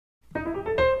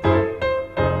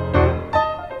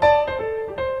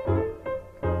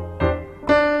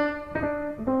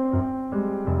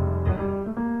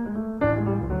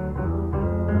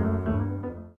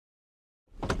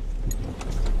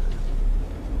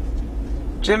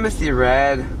Jimothy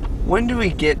Red, when do we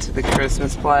get to the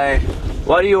Christmas play?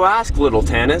 Why do you ask, little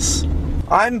Tanis?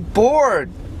 I'm bored.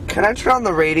 Can I turn on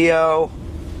the radio?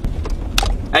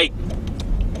 Hey,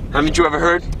 haven't you ever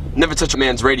heard? Never touch a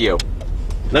man's radio.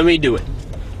 Let me do it.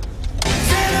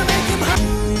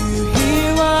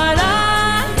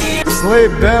 Sleigh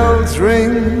bells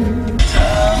ring.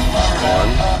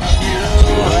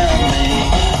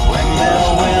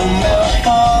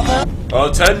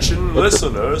 Attention,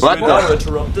 listeners, What? we now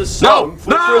interrupt this song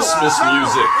for Christmas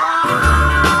music.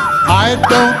 I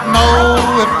don't know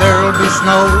if there'll be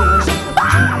snow,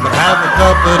 but have a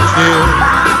cup of cheer.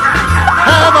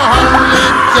 Have a holly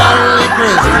jolly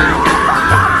Christmas,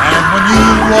 and when you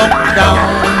walk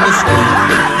down the street,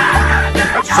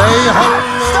 say hello.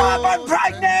 Stop! I'm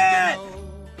pregnant!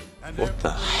 What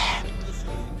the heck?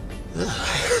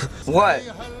 What?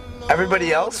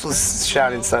 Everybody else was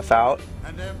shouting stuff out.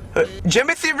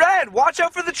 Jimothy Red, watch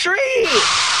out for the tree!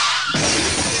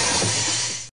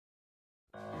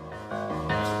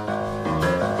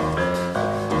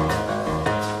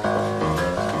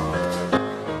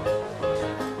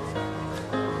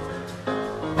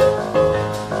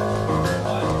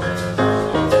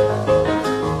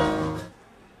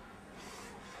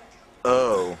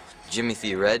 Oh,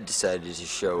 Jimothy Red decided to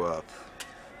show up.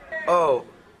 Oh,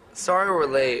 sorry we're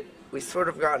late. We sort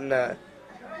of got in a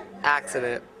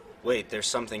accident. Wait, there's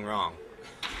something wrong.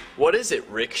 What is it,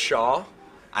 Rickshaw?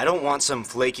 I don't want some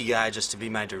flaky guy just to be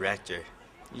my director.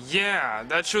 Yeah,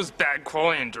 that shows bad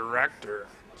quality in director.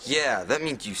 Yeah, that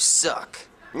means you suck.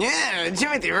 Yeah,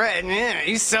 Jimothy Red, yeah,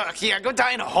 you suck. Yeah, go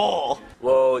die in a hole.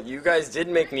 Well, you guys did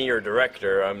make me your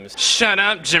director. Shut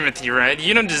up, Jimothy Red.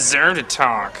 You don't deserve to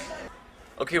talk.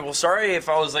 Okay, well, sorry if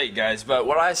I was late, guys, but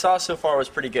what I saw so far was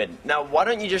pretty good. Now, why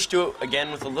don't you just do it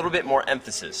again with a little bit more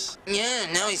emphasis? Yeah,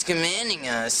 now he's commanding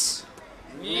us.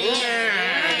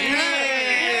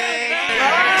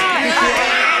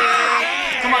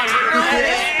 Come on.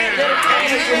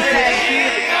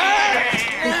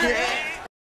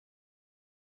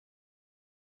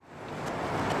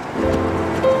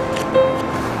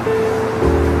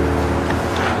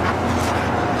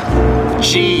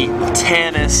 Gee,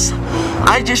 Tanis,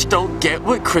 I just don't get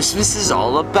what Christmas is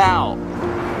all about.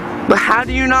 But how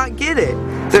do you not get it?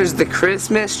 There's the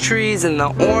Christmas trees and the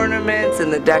ornaments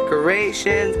and the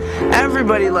decorations.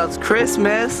 Everybody loves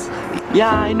Christmas. Yeah,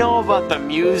 I know about the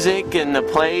music and the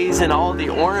plays and all the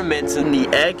ornaments and the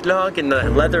eggnog and the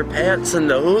leather pants and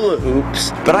the hula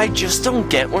hoops, but I just don't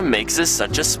get what makes this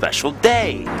such a special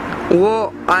day.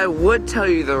 Well, I would tell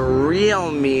you the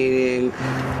real meaning,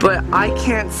 but I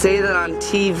can't say that on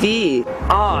TV.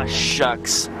 Aw,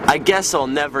 shucks. I guess I'll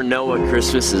never know what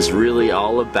Christmas is really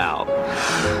all about.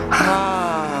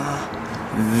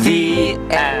 The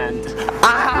end.